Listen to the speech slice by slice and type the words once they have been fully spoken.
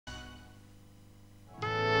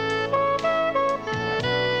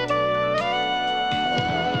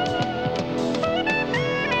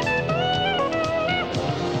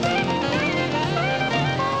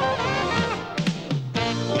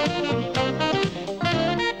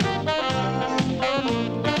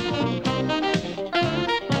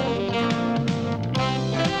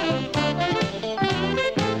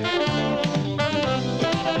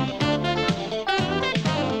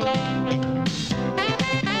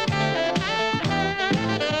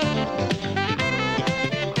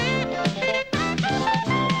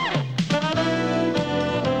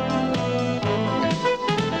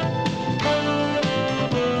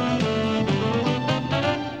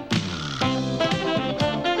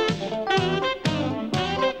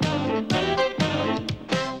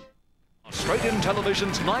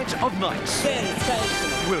television's Night of Nights.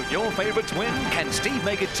 Will your favourites win? Can Steve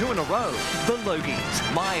make it 2 in a row? The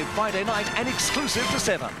Logies, live Friday night and exclusive to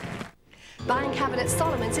 7. Buying carpet at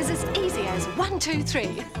Solomon's is as easy as 1, 2, 3.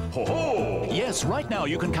 Ho ho! Yes, right now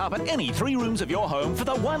you can carpet any 3 rooms of your home for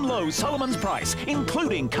the one low Solomon's price,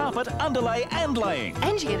 including carpet, underlay and laying.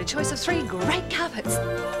 And you get a choice of 3 great carpets.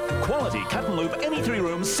 Quality cut and loop any 3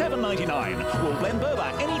 rooms $7.99. Wool blend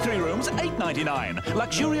Burback any 3 rooms $8.99.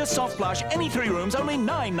 Luxurious soft plush any 3 rooms only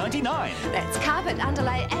 $9.99. That's carpet,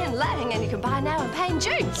 underlay and laying, and you can buy now and pay in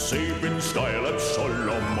June. Save in style at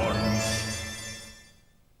Solomon's.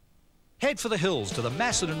 Head for the hills to the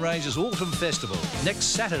Macedon Ranges Autumn Festival. Next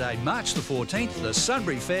Saturday, March the 14th, the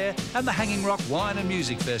Sunbury Fair and the Hanging Rock Wine and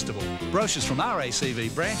Music Festival. Brochures from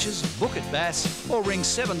RACV branches, book at Bass or ring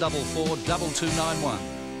 744 2291.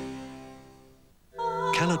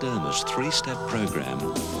 Caloderma's 3-step program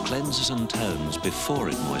cleanses and tones before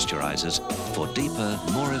it moisturizes for deeper,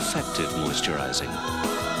 more effective moisturizing.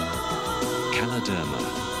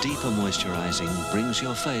 Caloderma, deeper moisturizing brings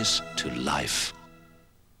your face to life.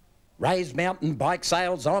 Ray's mountain bike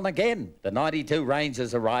sales on again. The 92 range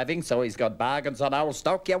is arriving, so he's got bargains on old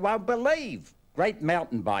stock you won't believe. Great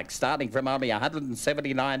mountain bikes starting from only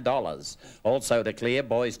 $179. Also to clear,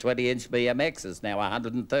 boys 20-inch BMXs now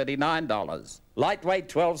 $139. Lightweight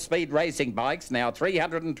 12-speed racing bikes now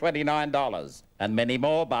 $329. And many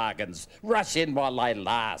more bargains. Rush in while they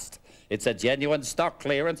last. It's a genuine stock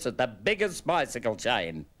clearance at the biggest bicycle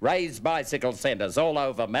chain. Ray's Bicycle Centres all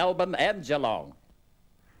over Melbourne and Geelong.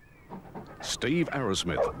 Steve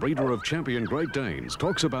Arrowsmith, breeder of champion Great Danes,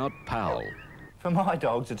 talks about Pal. For my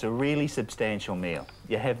dogs, it's a really substantial meal.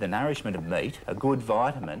 You have the nourishment of meat, a good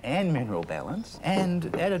vitamin and mineral balance,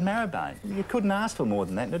 and added marrowbone. You couldn't ask for more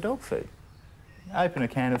than that in a dog food. Open a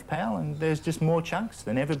can of Pal and there's just more chunks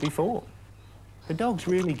than ever before. The dogs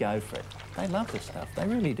really go for it. They love the stuff, they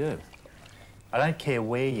really do. I don't care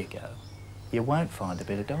where you go, you won't find a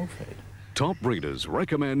better dog food. Top breeders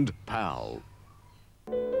recommend Pal.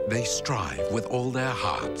 They strive with all their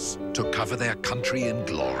hearts to cover their country in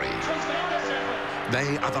glory.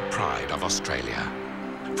 They are the pride of Australia.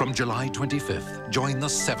 From July 25th, join the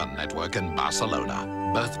 7 Network in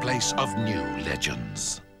Barcelona, birthplace of new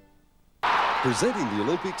legends. Presenting the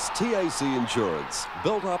Olympics, TAC Insurance.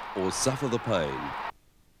 Belt up or suffer the pain.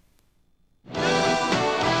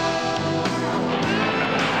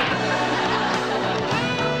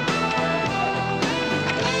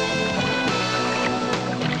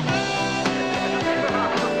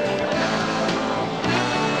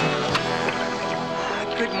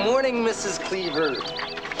 Good morning, Mrs. Cleaver.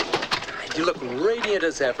 You look radiant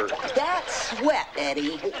as ever. That's sweat,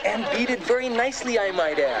 Eddie. And beaded very nicely, I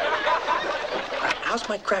might add. How's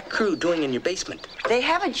my crack crew doing in your basement? They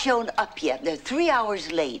haven't shown up yet. They're 3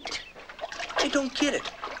 hours late. I don't get it.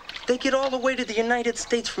 They get all the way to the United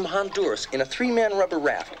States from Honduras in a 3-man rubber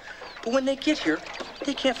raft. But when they get here,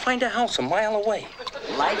 they can't find a house a mile away.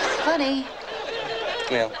 Life's funny.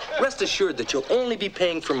 Well, rest assured that you'll only be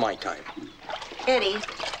paying for my time. Eddie,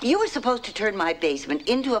 you were supposed to turn my basement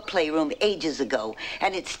into a playroom ages ago,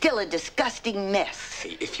 and it's still a disgusting mess.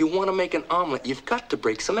 Hey, if you want to make an omelet, you've got to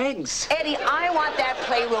break some eggs. Eddie, I want that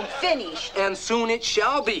playroom finished. And soon it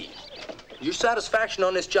shall be. Your satisfaction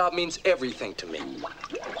on this job means everything to me.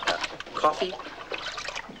 Coffee?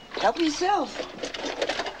 Help yourself.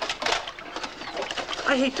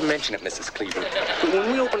 I hate to mention it, Mrs. Cleaver, but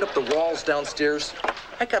when we opened up the walls downstairs,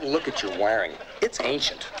 I got to look at your wiring. It's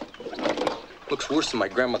ancient. Looks worse than my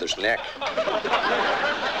grandmother's neck.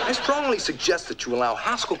 I strongly suggest that you allow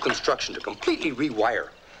Haskell Construction to completely rewire.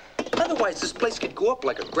 Otherwise, this place could go up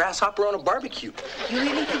like a grasshopper on a barbecue. You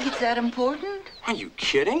really think it's that important? Are you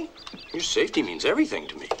kidding? Your safety means everything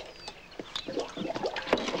to me.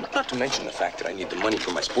 Not to mention the fact that I need the money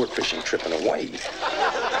for my sport fishing trip in Hawaii.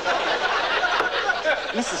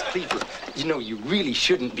 Mrs. Cleaver, you know, you really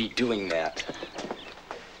shouldn't be doing that.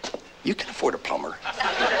 You can afford a plumber.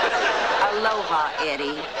 Aloha,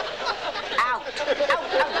 Eddie. Out.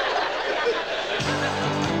 Out, out.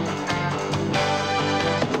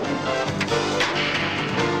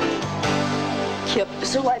 Kip,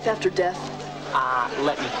 is there life after death?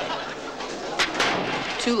 Let me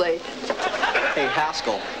think. Too late. Hey,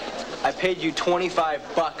 Haskell, I paid you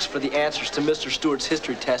 $25 for the answers to Mr. Stewart's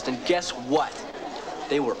history test, and guess what?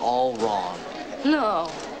 They were all wrong. No.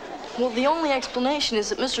 Well, the only explanation is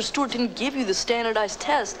that Mr. Stewart didn't give you the standardized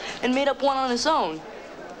test and made up one on his own.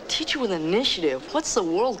 Teacher with initiative. What's the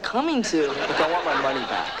world coming to? Look, I want my money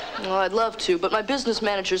back. Well, I'd love to, but my business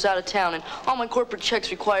manager's out of town, and all my corporate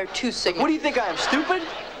checks require 2 signatures. What do you think I am, stupid?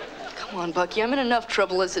 Come on, Bucky. I'm in enough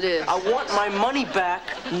trouble as it is. I want my money back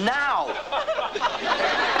now.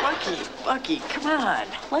 Bucky, come on.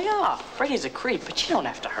 Lay off. Freddie's a creep, but you don't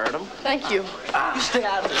have to hurt him. Thank you. You stay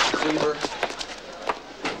out of this, Cleaver.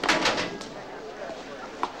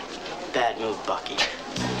 Bad move, Bucky.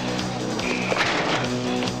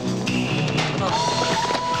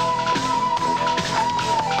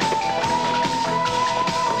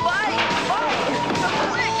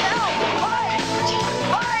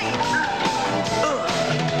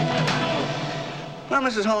 Well,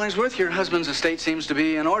 Mrs. Hollingsworth, your husband's estate seems to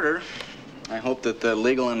be in order. I hope that the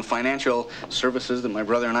legal and financial services that my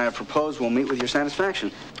brother and I have proposed will meet with your satisfaction.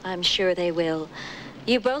 I'm sure they will.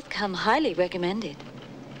 You both come highly recommended.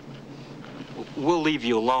 We'll leave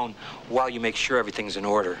you alone while you make sure everything's in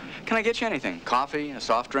order. Can I get you anything? Coffee? A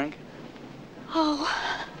soft drink? Oh,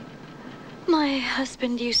 my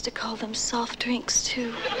husband used to call them soft drinks,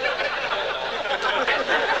 too.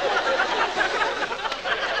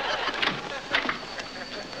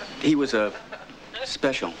 He was a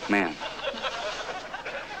special man.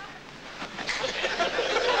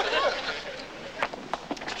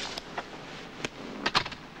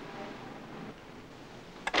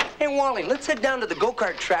 Hey, Wally, let's head down to the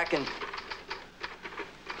go-kart track and...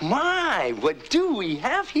 My, what do we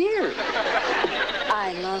have here?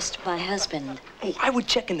 I lost my husband. Oh, I would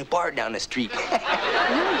check in the bar down the street.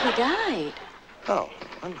 No, he died. Oh,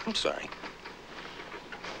 I'm sorry.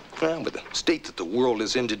 Well, with the state that the world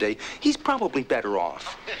is in today, he's probably better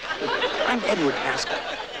off. I'm Edward Haskell,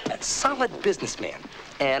 a solid businessman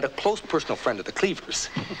and a close personal friend of the Cleavers.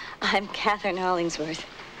 I'm Catherine Hollingsworth.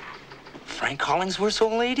 Frank Hollingsworth's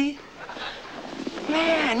old lady?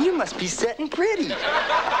 Man, you must be setting pretty.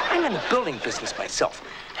 I'm in the building business myself.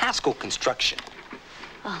 Haskell Construction.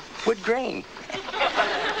 Oh. Wood grain.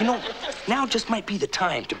 You know, now just might be the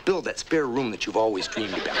time to build that spare room that you've always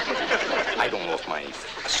dreamed about. I don't know if my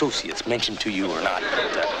associates mentioned to you or not,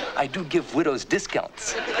 but I do give widows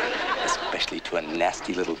discounts, especially to a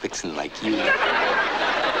nasty little vixen like you.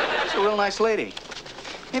 She's a real nice lady.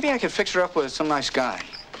 Maybe I could fix her up with some nice guy.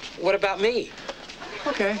 What about me?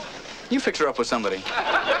 Okay. You fix her up with somebody. Hey,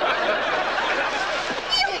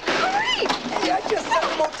 I just set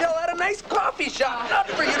a motel at a nice coffee shop. Not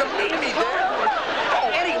for you to meet me there.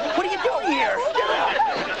 Oh, Eddie, what are you doing here?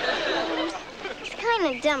 It's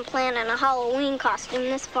kind of dumb planning a Halloween costume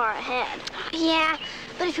this far ahead. Yeah,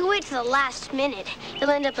 but if you wait till the last minute, you'll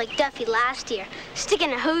end up like Duffy last year,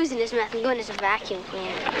 sticking a hose in his mouth and going as a vacuum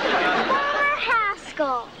cleaner. Farmer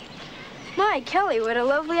Haskell. My, Kelly, what a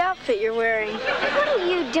lovely outfit you're wearing. What are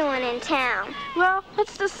you doing in town? Well,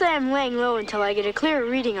 let's just say I'm laying low until I get a clearer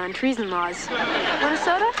reading on treason laws. Want a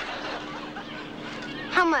soda?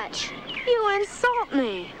 How much? You insult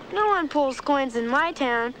me. No one pulls coins in my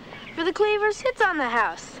town. For the Cleavers, it's on the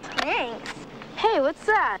house. Thanks. Hey, what's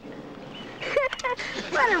that?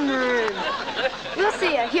 Let him run. We'll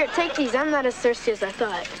see ya. Here, take these. I'm not as thirsty as I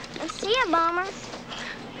thought. See ya, Bomber.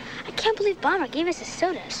 I can't believe Bomber gave us his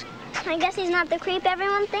sodas. I guess he's not the creep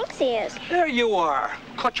everyone thinks he is. There you are.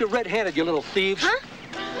 Caught you red-handed, you little thieves. Huh?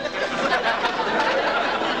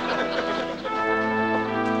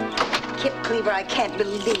 Kip Cleaver, I can't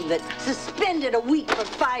believe it. Suspended a week for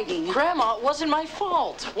fighting. Grandma, it wasn't my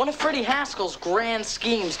fault. One of Freddie Haskell's grand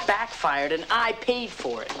schemes backfired, and I paid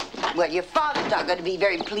for it. Well, your father's not going to be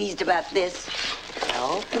very pleased about this.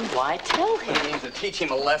 Well, then why tell him? He needs to teach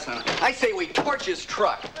him a lesson. I say we torch his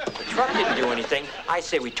truck. The truck didn't do anything. I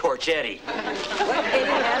say we torch Eddie. What Eddie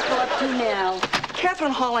Haskell up to now?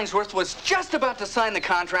 Catherine Hollingsworth was just about to sign the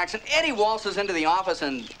contracts, and Eddie waltzes into the office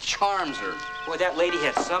and charms her. Boy, that lady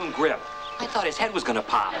had some grip. I thought his head was gonna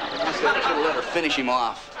pop. I should have let her finish him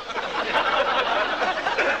off.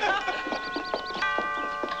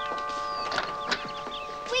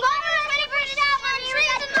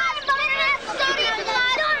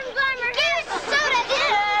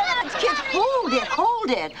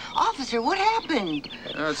 Hold it. Officer, what happened?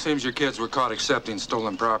 It seems your kids were caught accepting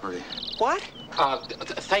stolen property. What?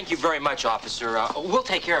 Thank you very much, officer. We'll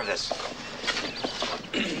take care of this.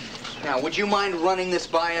 Now, would you mind running this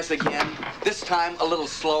by us again? This time, a little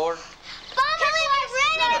slower. That's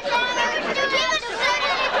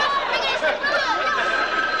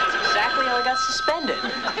exactly how I got suspended.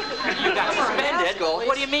 You got suspended?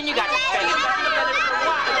 What do you mean you got suspended?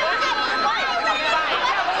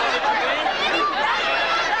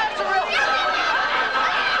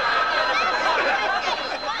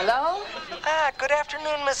 Hello? Good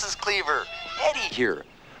afternoon, Mrs. Cleaver. Eddie here.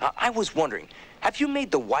 I was wondering, have you made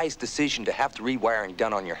the wise decision to have the rewiring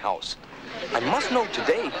done on your house? I must know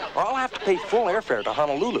today, or I'll have to pay full airfare to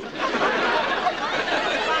Honolulu.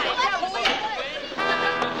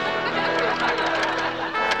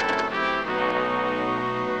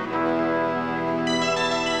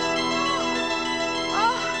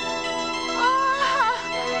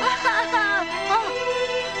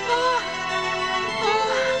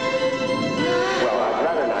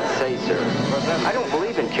 say, sir. I don't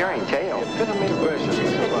believe in carrying tail. That's a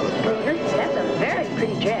very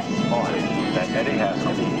pretty dress. That Eddie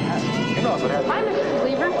Haskell. Hi, Mrs.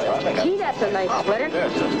 Cleaver. Gee, that's a nice sweater.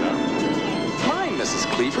 My, Mrs.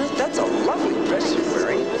 Cleaver, that's a lovely dress you're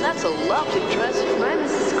wearing. That's a lovely dress you're wearing. My,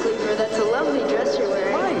 Mrs. Cleaver, that's a lovely dress you're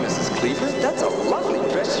wearing. My, Mrs. Cleaver, that's a lovely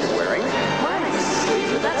dress you're wearing. My, Mrs.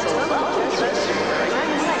 Cleaver, that's a lovely dress you're wearing. My,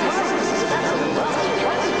 Mrs. Cleaver, that's a lovely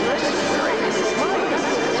dress you're wearing.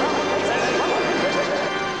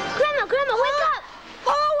 Grandma, wake up!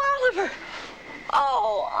 Oh, Oliver!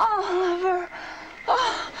 Oh, Oliver!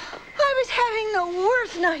 Oh, I was having the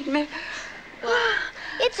worst nightmare. Well,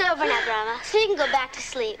 it's over now, Grandma, so you can go back to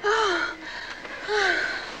sleep. And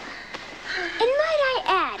might I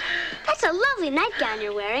add, that's a lovely nightgown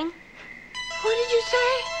you're wearing. What did you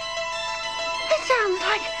say? It sounds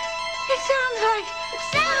like...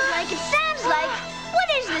 What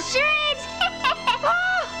is this, charades?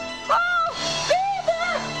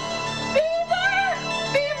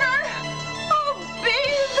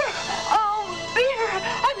 Beaver! Oh, Beaver!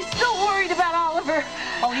 I was so worried about Oliver.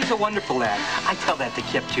 Oh, he's a wonderful lad. I tell that to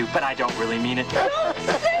Kip, too, but I don't really mean it. Don't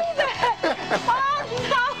say that! Oh,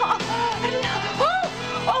 no!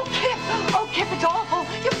 Oh, Kip, it's awful.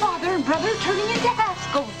 Your father and brother are turning into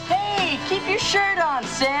Haskells. Hey, keep your shirt on,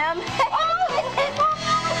 Sam.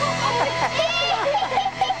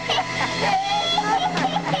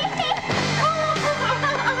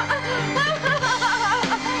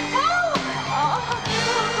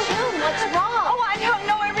 What's wrong? Oh, I don't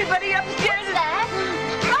know. Everybody upstairs is...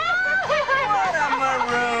 What a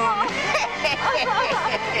maroon!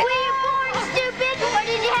 Were you born stupid, or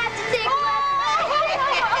did you have to take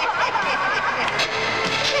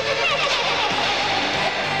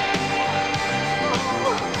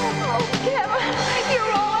Oh, Kip,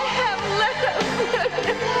 you're all I have left.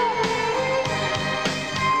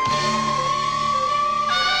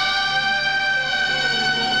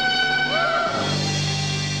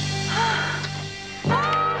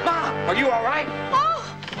 Are you all right?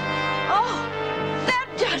 Oh, that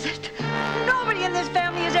does it. Nobody in this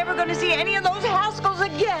family is ever going to see any of those Haskells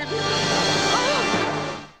again.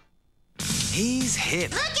 He's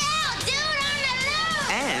hip. Look out, dude, on the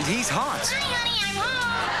loose! And he's hot. Hi, honey, I'm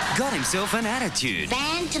home. Got himself an attitude.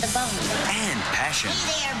 Fan to the bone. And passion.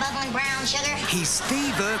 Hey there, bubbling brown sugar. He's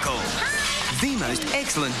Steve Urkel. Hi. The most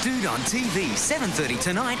excellent dude on TV, 7:30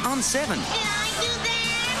 tonight on 7. Can I do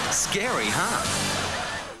that? Scary, huh?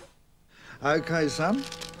 Okay, son.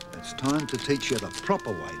 It's time to teach you the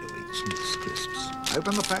proper way to eat Smith's Crisps.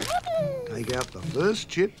 Open the pack. Take out the first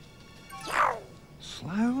chip.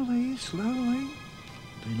 Slowly.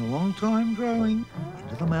 Been a long time growing.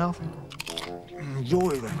 Into the mouth.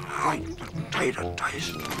 Enjoy the great potato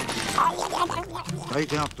taste.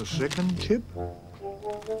 Take out the second chip.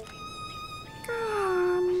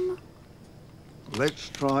 Let's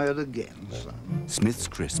try it again, son. Smith's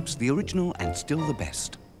Crisps, the original and still the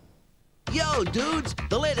best. Yo, dudes,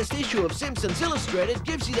 the latest issue of Simpsons Illustrated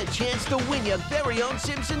gives you the chance to win your very own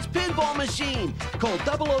Simpsons pinball machine. Call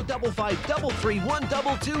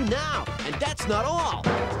 0055-33122 now. And that's not all.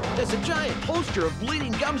 There's a giant poster of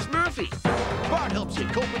Bleeding Gums Murphy. Bart helps you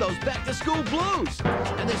cope with those back-to-school blues.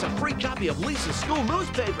 And there's a free copy of Lisa's school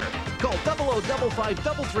newspaper. Call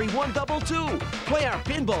 0055-33122. Play our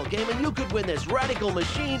pinball game and you could win this radical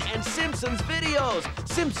machine and Simpsons videos.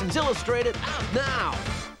 Simpsons Illustrated out now.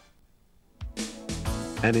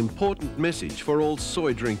 An important message for all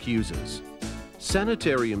soy drink users.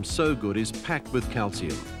 Sanitarium So Good is packed with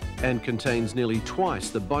calcium and contains nearly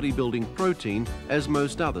twice the bodybuilding protein as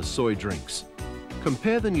most other soy drinks.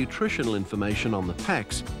 Compare the nutritional information on the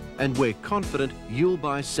packs and we're confident you'll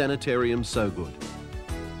buy Sanitarium So Good.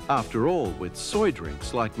 After all, with soy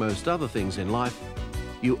drinks, like most other things in life,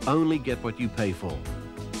 you only get what you pay for.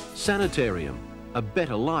 Sanitarium, a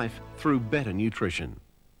better life through better nutrition.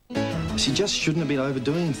 She just shouldn't have been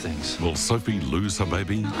overdoing things. Will Sophie lose her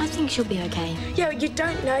baby? I think she'll be okay. Yeah, you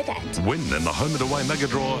don't know that. Win in the Home and Away Mega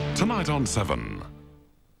Draw tonight on 7.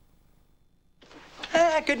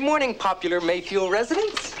 Good morning, popular Mayfield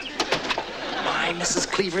residents. My,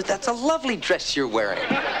 Mrs. Cleaver, that's a lovely dress you're wearing.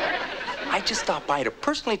 I just stopped by to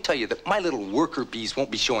personally tell you that my little worker bees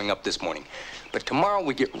won't be showing up this morning. But tomorrow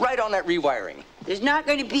we get right on that rewiring. There's not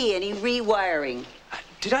going to be any rewiring.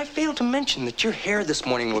 Did I fail to mention that your hair this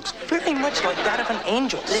morning looks very much like that of an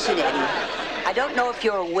angel's? Listen, Eddie, I don't know if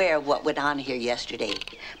you're aware of what went on here yesterday,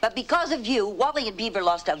 but because of you, Wally and Beaver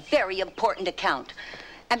lost a very important account.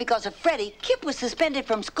 And because of Freddie, Kip was suspended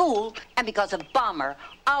from school. And because of Bomber,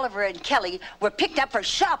 Oliver and Kelly were picked up for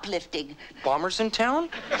shoplifting. Bomber's in town?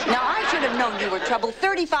 Now, I should have known you were trouble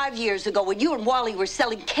 35 years ago when you and Wally were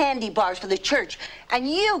selling candy bars for the church. And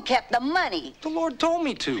you kept the money. The Lord told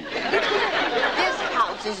me to. This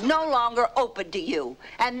house is no longer open to you.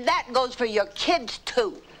 And that goes for your kids,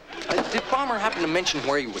 too. Did Bomber happen to mention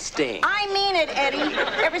where he was staying? I mean it, Eddie.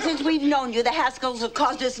 Ever since we've known you, the Haskells have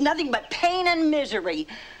caused us nothing but pain and misery.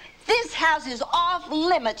 This house is off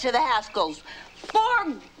limits to the Haskells.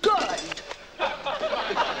 For good.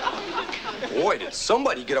 Boy, did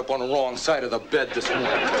somebody get up on the wrong side of the bed this morning.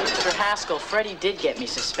 Mr. Haskell, Freddie did get me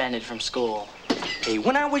suspended from school. Hey,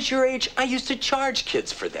 when I was your age, I used to charge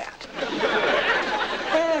kids for that.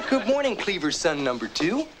 Good morning, Cleaver's son number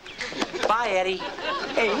 2. Bye, Eddie.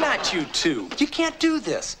 Hey, not you two. You can't do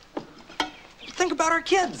this. Think about our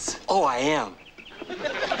kids. Oh, I am.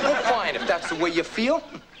 Well, fine, if that's the way you feel.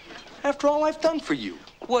 After all I've done for you.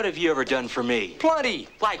 What have you ever done for me? Plenty.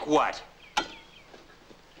 Like what?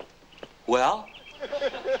 Well?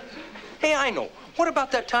 Hey, I know. What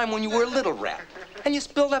about that time when you were a little rat and you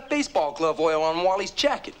spilled that baseball glove oil on Wally's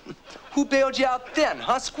jacket? Who bailed you out then,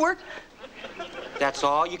 huh, Squirt? That's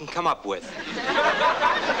all you can come up with.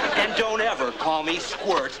 And don't ever call me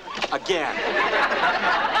Squirt again.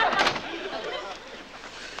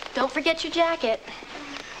 Don't forget your jacket.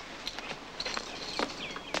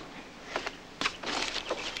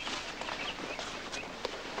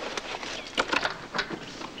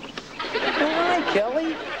 Hi,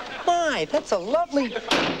 Kelly. My, that's a lovely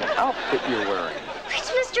outfit you're wearing.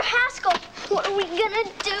 It's Mr. Haskell. What are we gonna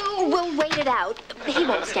do? We'll wait it out. He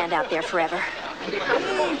won't stand out there forever.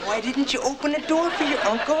 Hey, why didn't you open the door for your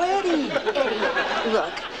Uncle Eddie? Eddie,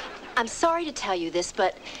 look, I'm sorry to tell you this,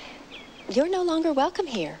 but you're no longer welcome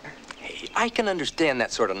here. Hey, I can understand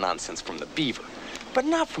that sort of nonsense from the Beaver, but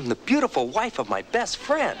not from the beautiful wife of my best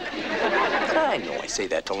friend. I know I say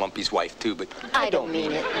that to Lumpy's wife, too, but I don't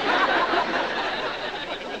mean it.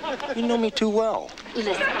 You know me too well.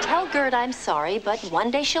 Listen, tell Gert I'm sorry, but one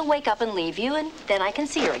day she'll wake up and leave you, and then I can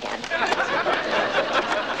see her again.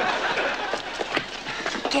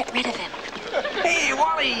 Get rid of him. Hey,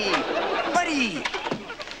 Wally! Buddy!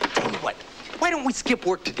 Tell you what, why don't we skip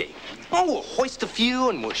work today? Oh, we'll hoist a few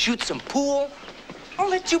and we'll shoot some pool. I'll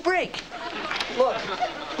let you break. Look,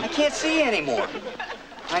 I can't see anymore.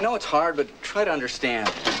 I know it's hard, but try to understand.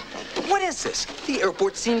 What is this? The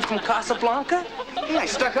airport scene from Casablanca? Yeah, I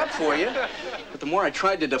stuck up for you. But the more I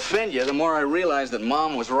tried to defend you, the more I realized that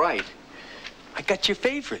Mom was right. I got your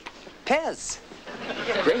favorite, Pez.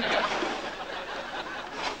 Great.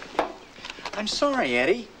 I'm sorry,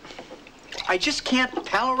 Eddie. I just can't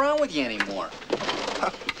pal around with you anymore.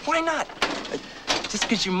 Why not? Just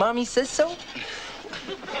because your mommy says so?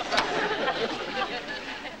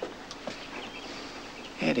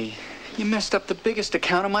 Eddie, you messed up the biggest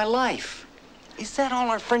account of my life. Is that all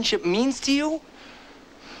our friendship means to you?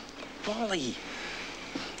 Wally,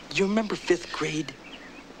 you remember 5th grade?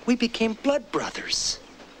 We became blood brothers.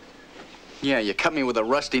 Yeah, you cut me with a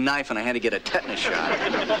rusty knife and I had to get a tetanus shot.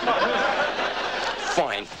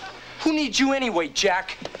 Fine. Who needs you anyway,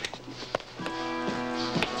 Jack?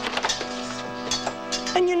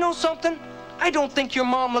 And you know something? I don't think your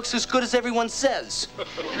mom looks as good as everyone says.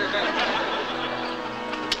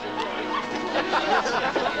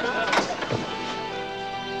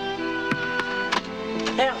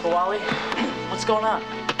 Hey, Uncle Wally. What's going on?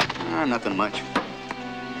 Nothing much.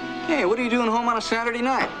 Hey, what are you doing home on a Saturday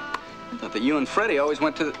night? I thought that you and Freddie always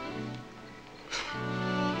went to the...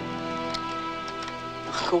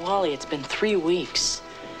 Uncle Wally, it's been 3 weeks.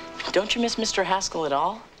 Don't you miss Mr. Haskell at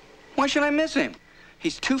all? Why should I miss him?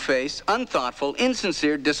 He's two-faced, unthoughtful,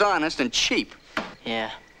 insincere, dishonest, and cheap.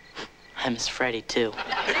 Yeah, I miss Freddie, too.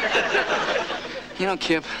 You know,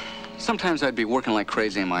 Kip, sometimes I'd be working like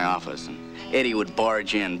crazy in my office, and Eddie would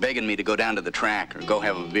barge in, begging me to go down to the track or go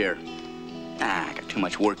have a beer. I got too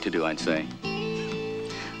much work to do, I'd say.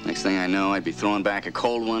 Next thing I know, I'd be throwing back a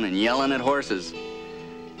cold one and yelling at horses.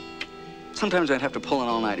 Sometimes I'd have to pull an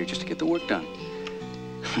all-nighter just to get the work done.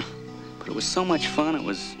 But it was so much fun, it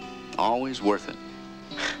was always worth it.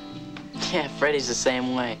 Yeah, Freddie's the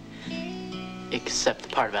same way. Except the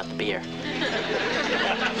part about the beer.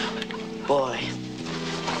 Boy,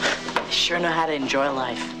 they sure know how to enjoy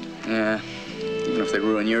life. Yeah, even if they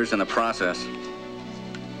ruin yours in the process.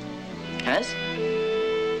 Yes?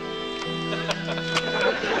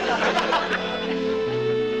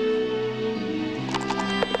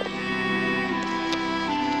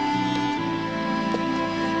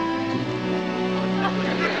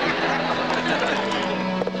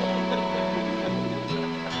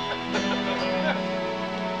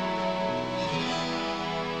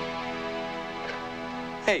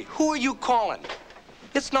 Hey, who are you calling?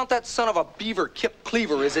 It's not that son of a Beaver, Kip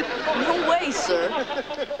Cleaver, is it? No way, sir.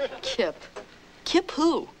 Kip. Kip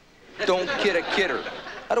who? Don't kid a kidder.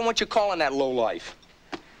 I don't want you calling that lowlife.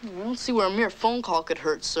 I don't see where a mere phone call could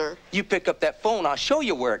hurt, sir. You pick up that phone, I'll show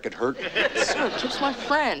you where it could hurt. Sir, Kip's my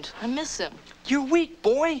friend. I miss him. You're weak,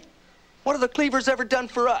 boy. What have the Cleavers ever done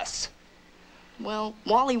for us? Well,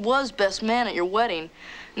 Wally was best man at your wedding.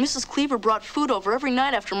 Mrs. Cleaver brought food over every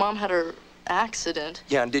night after Mom had her accident.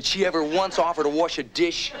 Yeah, and did she ever once offer to wash a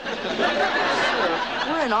dish? Sir,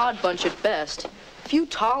 we're an odd bunch at best. Few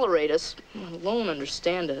tolerate us, let alone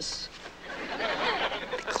understand us.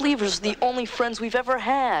 The Cleavers are the only friends we've ever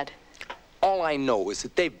had. All I know is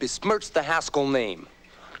that they've besmirched the Haskell name.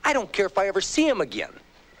 I don't care if I ever see them again.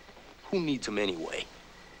 Who needs them anyway?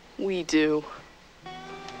 We do.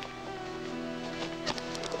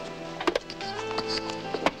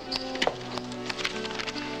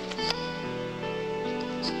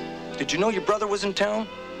 Did you know your brother was in town?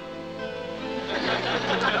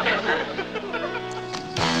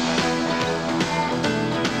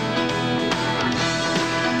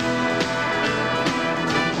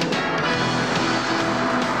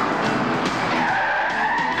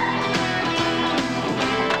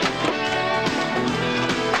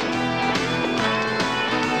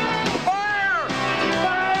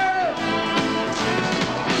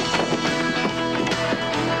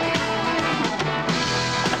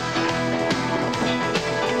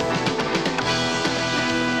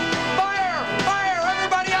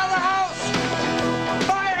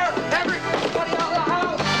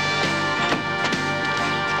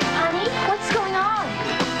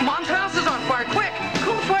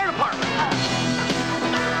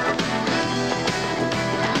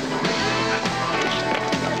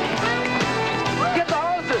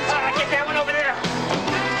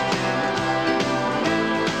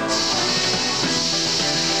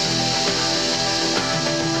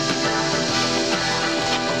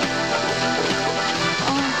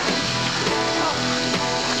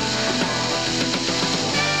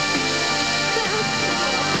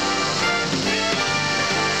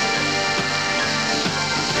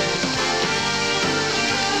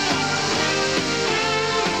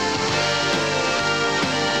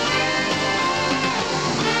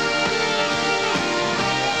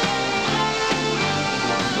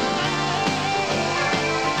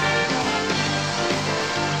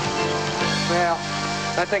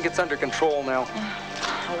 I think it's under control now.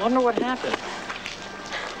 I wonder what happened.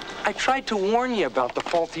 I tried to warn you about the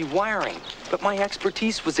faulty wiring, but my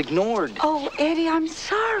expertise was ignored. Oh, Eddie, I'm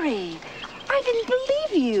sorry. I didn't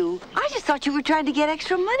believe you. I just thought you were trying to get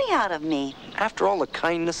extra money out of me. After all the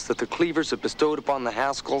kindness that the Cleavers have bestowed upon the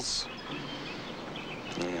Haskells,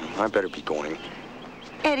 I better be going.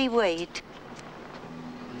 Eddie, wait.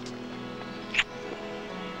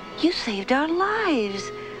 You saved our lives.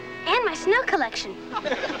 And my snow collection. I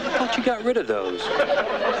thought you got rid of those.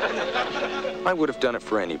 I would have done it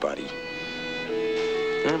for anybody.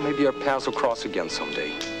 Maybe our paths will cross again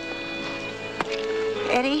someday.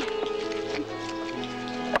 Eddie?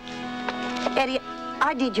 Eddie,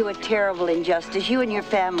 I did you a terrible injustice, you and your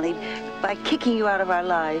family, by kicking you out of our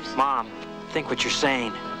lives. Mom, think what you're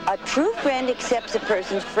saying. A true friend accepts a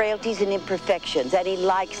person's frailties and imperfections, and he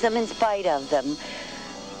likes them in spite of them.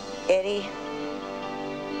 Eddie,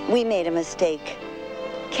 we made a mistake.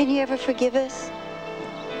 Can you ever forgive us?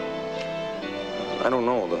 I don't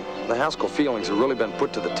know. The Haskell feelings have really been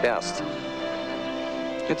put to the test.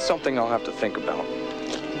 It's something I'll have to think about.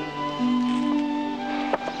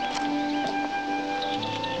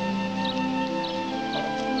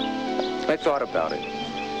 I thought about it.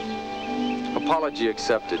 Apology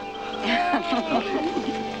accepted.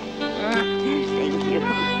 Thank you.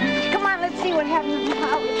 Come on, let's see what happens in the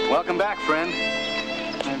house. Welcome back, friend.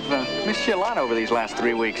 I've missed you a lot over these last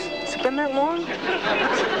 3 weeks. Has it been that long?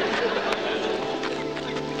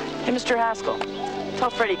 Hey, Mr. Haskell, tell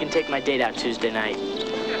Freddie he can take my date out Tuesday night.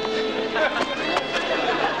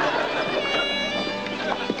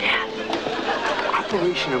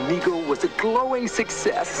 Operation Amigo was a glowing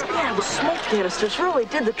success. Yeah, the smoke canisters really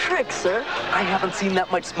did the trick, sir. I haven't seen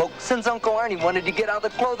that much smoke since Uncle Arnie wanted to get out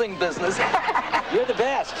of the clothing business. You're the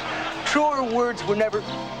best. Truer words were never...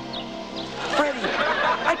 Freddie,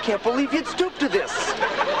 I can't believe you'd stoop to this.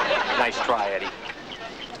 Nice try, Eddie.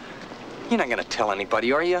 You're not gonna tell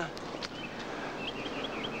anybody, are you?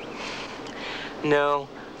 No.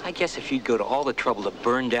 I guess if you'd go to all the trouble to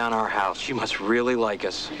burn down our house, you must really like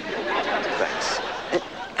us. Thanks.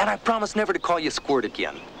 And I promise never to call you Squirt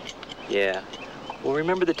again. Yeah. Well,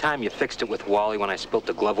 remember the time you fixed it with Wally when I spilt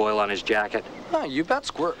the glove oil on his jacket? Oh, you bet,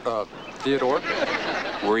 Squirt. Theodore.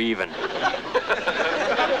 We're even.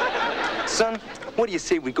 Son, what do you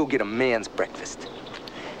say we go get a man's breakfast?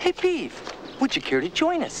 Hey, Beav, would you care to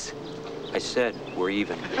join us? I said we're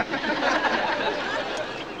even.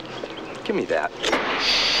 Give me that.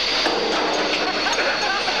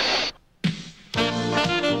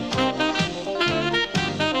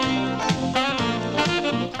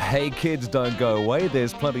 Hey kids, don't go away.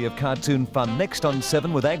 There's plenty of cartoon fun next on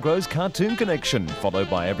 7 with Agro's Cartoon Connection, followed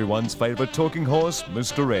by everyone's favourite talking horse,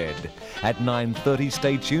 Mr. Ed. At 9:30,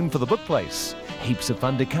 stay tuned for The Book Place. Heaps of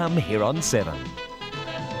fun to come here on 7.